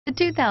The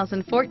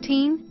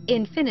 2014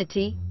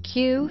 INFINITI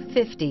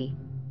Q50.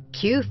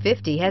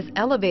 Q50 has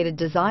elevated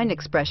design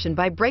expression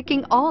by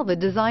breaking all the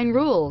design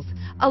rules.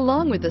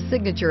 Along with the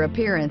signature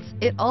appearance,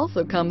 it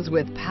also comes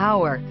with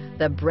power.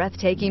 The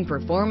breathtaking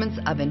performance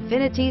of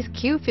Infiniti's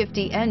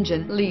Q50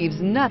 engine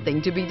leaves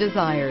nothing to be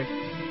desired.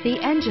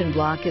 The engine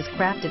block is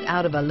crafted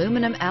out of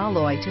aluminum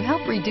alloy to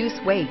help reduce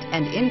weight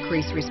and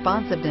increase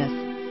responsiveness,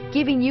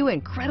 giving you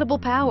incredible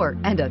power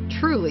and a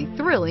truly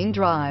thrilling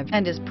drive,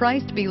 and is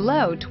priced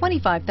below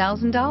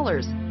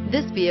 $25,000.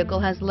 This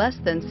vehicle has less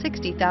than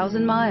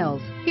 60,000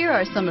 miles. Here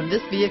are some of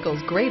this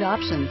vehicle's great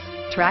options: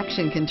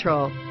 traction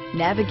control,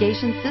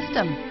 navigation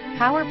system,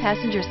 power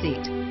passenger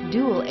seat,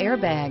 dual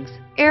airbags,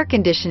 air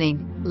conditioning,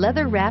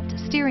 leather-wrapped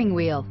steering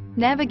wheel,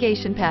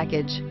 navigation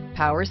package,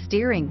 power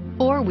steering,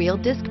 four-wheel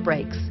disc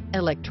brakes,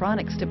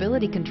 electronic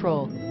stability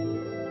control.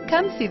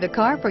 Come see the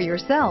car for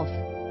yourself.